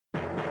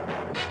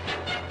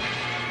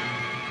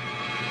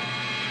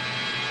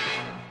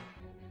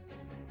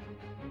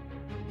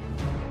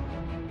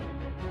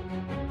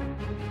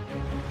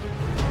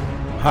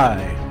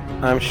Hi,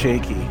 I'm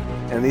Shaky,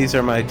 and these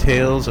are my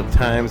tales of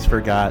times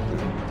forgotten.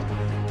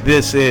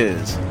 This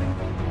is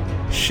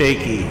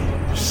Shaky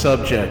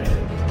Subject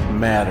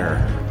Matter.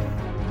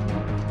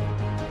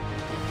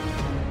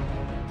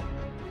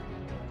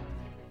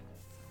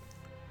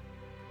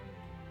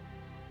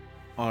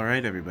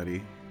 Alright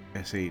everybody,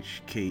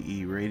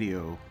 SHKE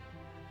Radio,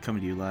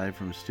 coming to you live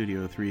from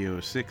Studio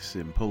 306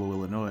 in Polo,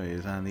 Illinois,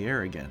 is on the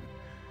air again.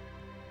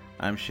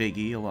 I'm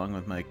Shaky, along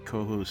with my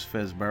co-host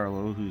Fez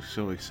Barlow, who's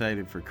so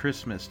excited for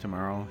Christmas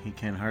tomorrow, he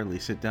can hardly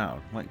sit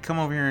down. Like, come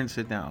over here and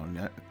sit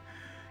down.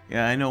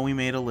 Yeah, I know we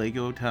made a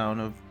Lego town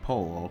of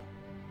Polo,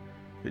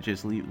 but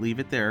just leave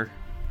it there.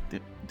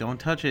 Don't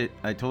touch it.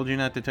 I told you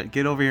not to touch.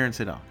 Get over here and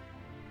sit down.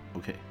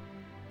 Okay.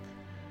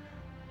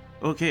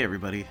 Okay,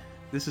 everybody.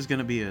 This is going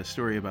to be a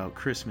story about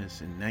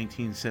Christmas in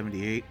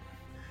 1978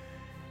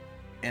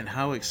 and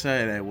how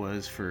excited I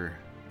was for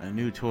a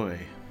new toy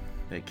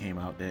that came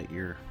out that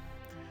year.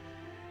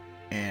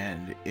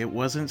 And it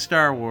wasn't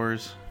Star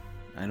Wars.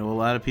 I know a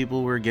lot of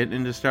people were getting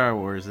into Star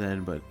Wars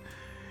then, but,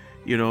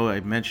 you know, I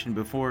mentioned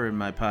before in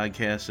my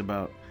podcast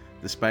about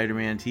the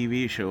Spider-Man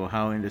TV show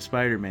how into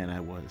Spider-Man I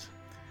was.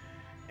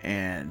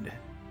 And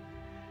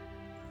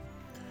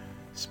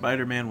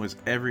Spider-Man was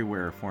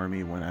everywhere for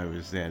me when I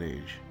was that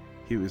age.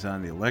 He was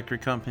on the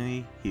Electric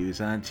Company, he was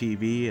on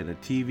TV in a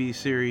TV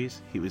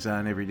series, he was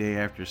on every day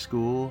after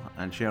school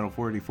on Channel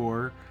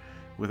 44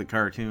 with a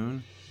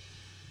cartoon.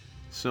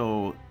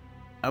 So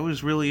I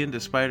was really into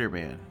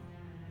Spider-Man.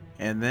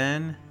 And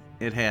then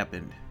it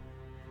happened.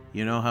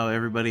 You know how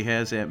everybody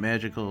has that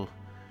magical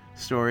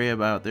story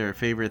about their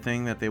favorite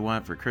thing that they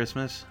want for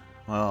Christmas?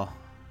 Well,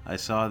 I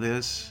saw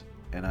this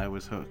and I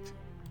was hooked.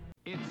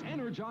 It's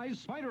Energized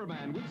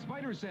Spider-Man with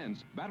Spider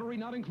Sense. Battery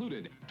not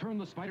included. Turn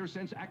the Spider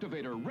Sense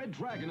activator. Red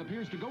Dragon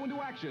appears to go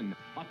into action.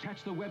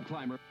 Attach the web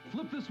climber.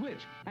 Flip the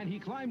switch, and he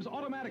climbs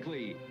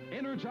automatically.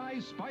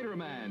 Energized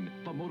Spider-Man.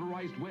 The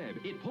motorized web.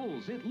 It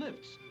pulls, it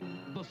lifts.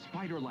 The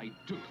Spider Light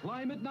to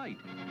climb at night.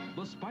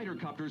 The Spider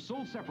Copter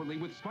sold separately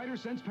with Spider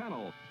Sense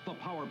panel. The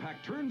power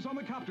pack turns on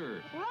the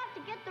copter. We're off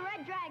to get the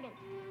Red Dragon.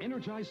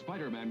 Energized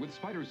Spider-Man with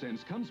Spider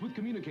Sense comes with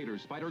communicator.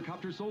 Spider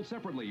Copter sold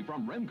separately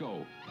from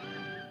Remco.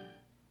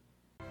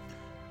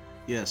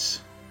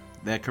 Yes,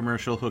 that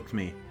commercial hooked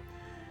me.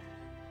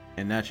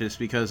 And not just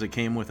because it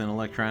came with an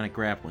electronic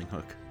grappling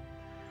hook.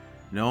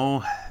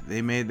 No,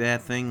 they made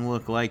that thing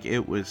look like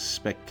it was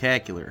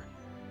spectacular.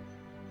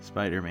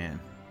 Spider-Man.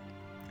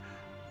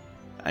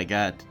 I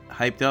got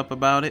hyped up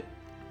about it.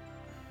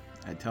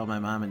 I tell my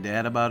mom and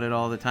dad about it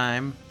all the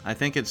time. I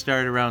think it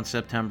started around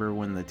September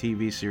when the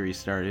TV series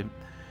started.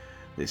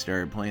 They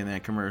started playing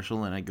that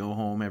commercial, and I'd go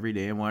home every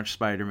day and watch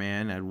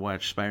Spider-Man. I'd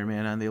watch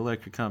Spider-Man on the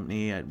Electric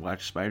Company. I'd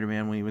watch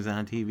Spider-Man when he was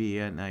on TV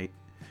at night.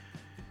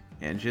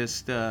 And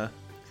just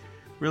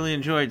really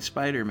enjoyed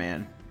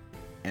Spider-Man.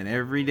 And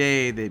every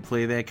day they'd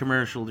play that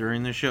commercial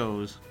during the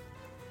shows.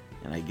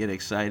 And I'd get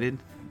excited,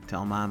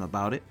 tell Mom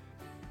about it.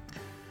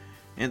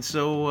 And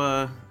so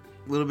a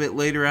little bit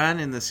later on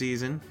in the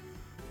season,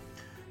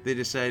 they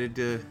decided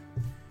to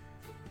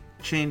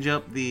change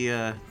up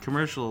the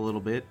commercial a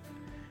little bit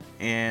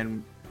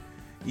and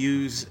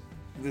use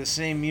the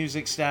same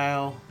music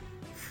style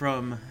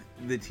from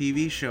the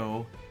TV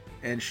show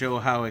and show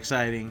how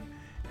exciting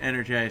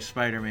Energized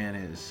Spider-Man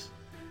is.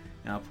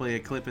 And I'll play a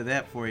clip of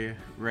that for you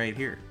right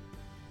here.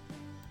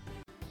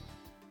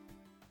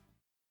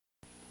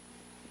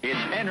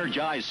 It's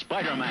Energized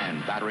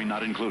Spider-Man, battery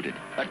not included.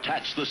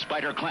 Attach the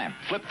spider clamp,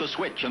 flip the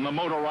switch, and the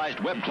motorized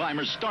web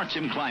climber starts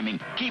him climbing,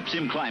 keeps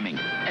him climbing.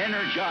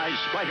 Energized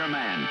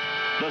Spider-Man,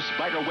 the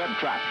spider web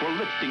trap for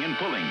lifting and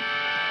pulling.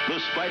 The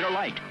Spider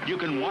Light. You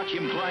can watch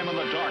him climb in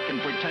the dark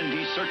and pretend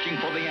he's searching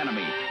for the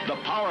enemy. The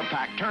power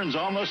pack turns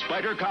on the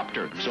Spider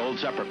Copter, sold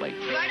separately.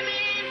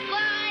 Spider-Man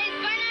flies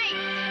by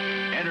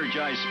night.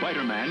 Energized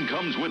Spider-Man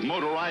comes with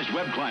motorized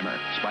web climber.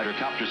 Spider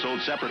Copter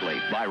sold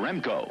separately by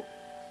Remco.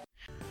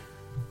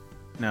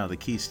 Now, the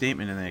key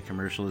statement in that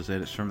commercial is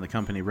that it's from the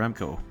company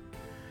Remco.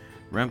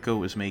 Remco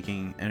was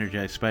making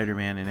Energized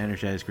Spider-Man and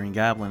Energized Green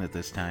Goblin at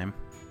this time.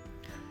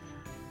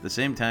 At the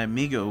same time,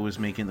 Mego was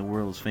making the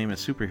world's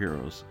famous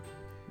superheroes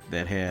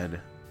that had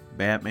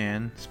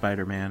Batman,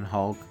 Spider-Man,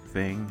 Hulk,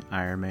 Thing,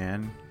 Iron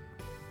Man,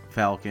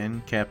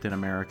 Falcon, Captain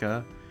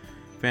America,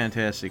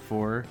 Fantastic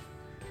Four,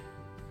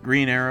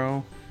 Green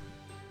Arrow,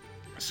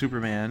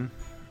 Superman,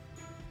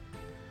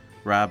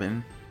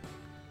 Robin,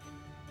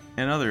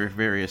 and other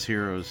various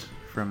heroes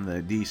from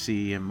the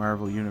DC and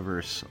Marvel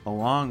universe,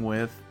 along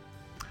with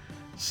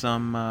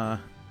some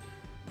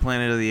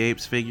Planet of the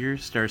Apes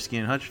figures, Starsky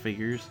and Hutch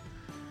figures,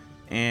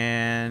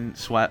 and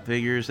SWAT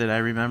figures that I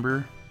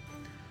remember.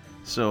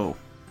 So,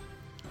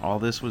 all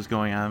this was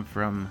going on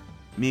from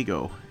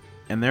Mego,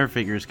 and their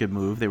figures could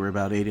move. They were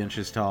about 8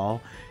 inches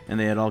tall, and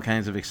they had all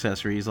kinds of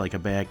accessories like a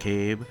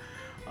Batcave,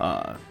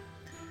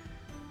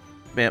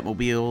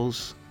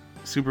 Batmobiles,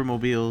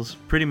 Supermobiles,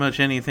 pretty much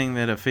anything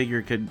that a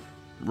figure could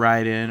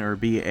ride in or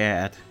be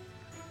at,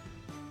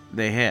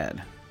 they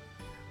had.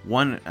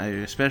 One I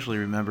especially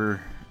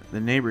remember, the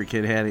neighbor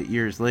kid had it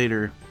years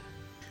later,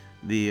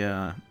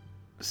 the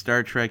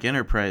Star Trek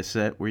Enterprise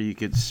set where you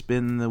could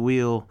spin the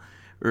wheel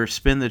or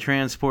spin the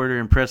transporter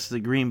and press the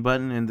green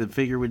button and the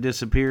figure would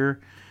disappear.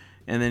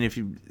 And then if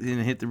you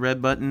didn't hit the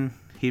red button,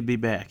 he'd be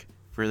back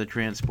for the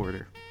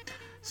transporter.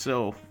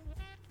 So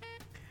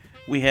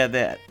we had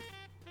that.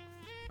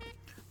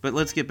 But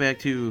let's get back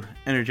to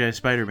Energized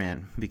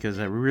Spider-Man, because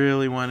I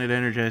really wanted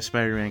Energized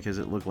Spider-Man because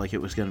it looked like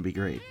it was going to be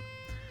great.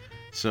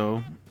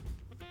 So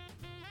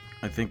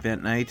I think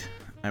that night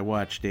I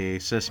watched a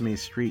Sesame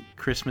Street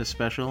Christmas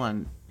special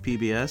on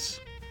PBS.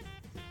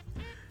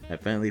 I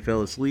finally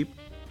fell asleep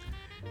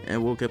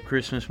and woke up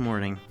Christmas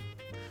morning.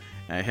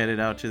 I headed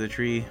out to the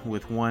tree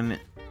with one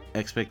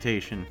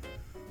expectation: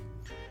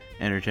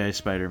 Energized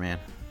Spider-Man.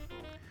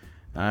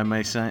 I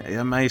might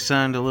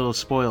sound a little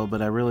spoiled,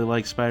 but I really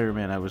like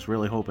Spider-Man. I was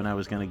really hoping I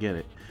was going to get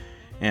it.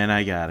 And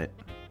I got it.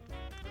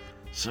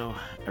 So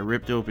I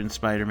ripped open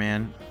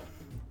Spider-Man.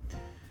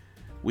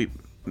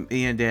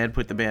 Me and Dad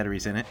put the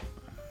batteries in it.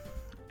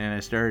 And I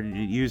started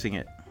using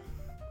it.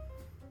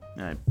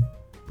 I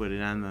put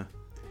it on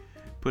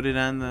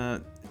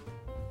the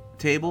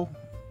table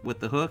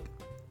with the hook,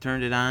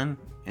 turned it on,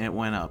 and it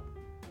went up.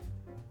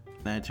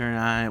 Then I turned it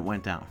on, it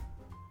went down.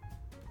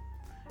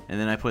 And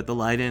then I put the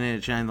light in it,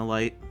 it shined the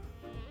light.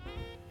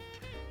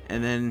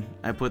 And then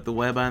I put the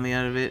web on the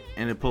end of it,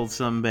 and it pulled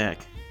some back.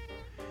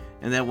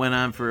 And that went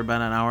on for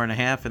about an hour and a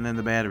half, and then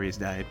the batteries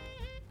died.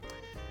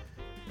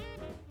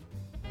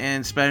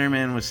 And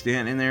Spider-Man was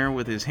standing there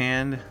with his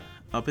hand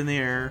up in the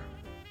air,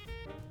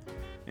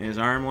 and his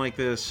arm like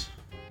this,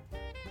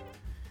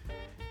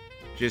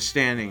 just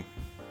standing.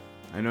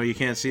 I know you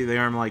can't see the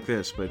arm like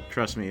this, but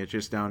trust me, it's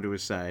just down to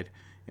his side,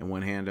 and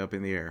one hand up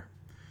in the air.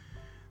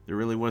 There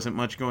really wasn't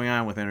much going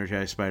on with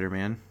Energized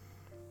Spider-Man.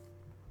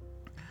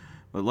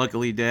 But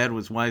luckily Dad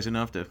was wise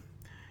enough to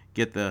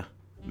get the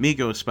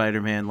Mego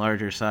Spider-Man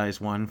larger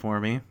size one for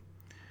me.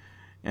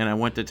 And I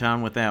went to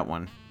town with that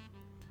one.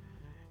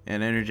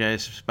 And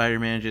Energized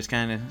Spider-Man just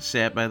kind of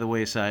sat by the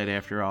wayside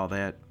after all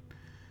that.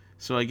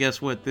 So I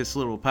guess what this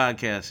little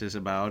podcast is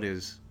about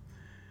is,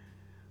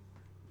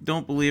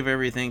 don't believe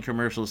everything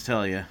commercials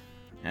tell you.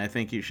 I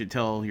think you should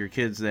tell your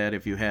kids that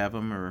if you have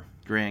them, or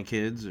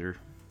grandkids, or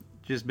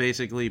just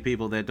basically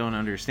people that don't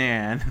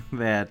understand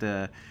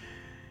that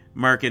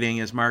marketing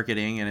is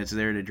marketing, and it's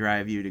there to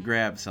drive you to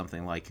grab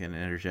something like an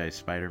Energized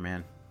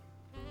Spider-Man.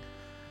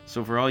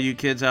 So for all you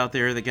kids out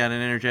there that got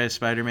an Energized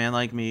Spider-Man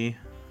like me,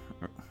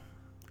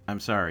 I'm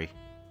sorry.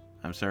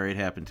 I'm sorry it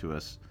happened to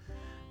us.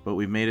 But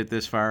we've made it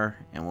this far,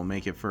 and we'll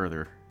make it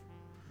further.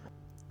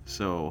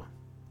 So,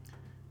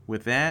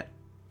 with that,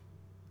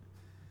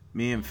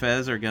 me and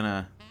Fez are going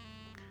to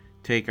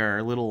take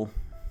our little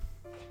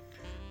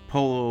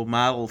Polo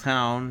model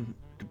town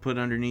to put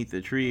underneath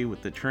the tree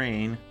with the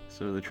train.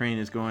 So the train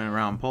is going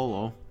around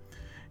Polo.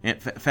 And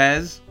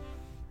Fez,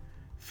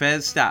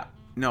 stop.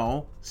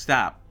 No,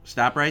 stop.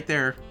 Stop right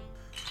there.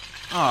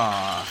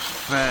 Aw,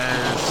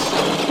 Fez.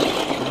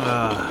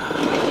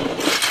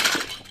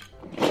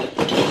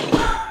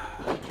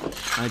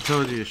 I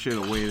told you should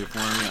have waited for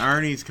me.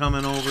 Arnie's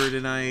coming over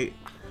tonight.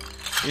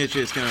 It's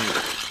just gonna...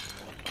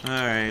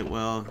 Alright,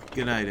 well,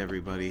 good night,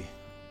 everybody.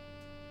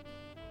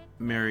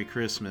 Merry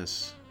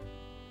Christmas.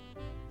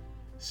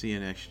 See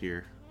you next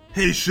year.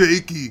 Hey,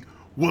 Shaky,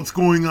 what's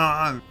going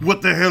on?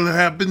 What the hell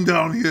happened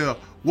down here?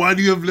 Why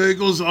do you have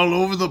Legos all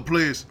over the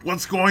place?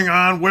 What's going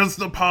on? Where's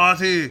the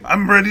party?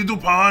 I'm ready to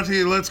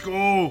party. Let's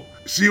go.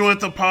 See you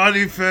at the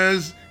party,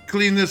 Fez.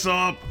 Clean this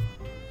up.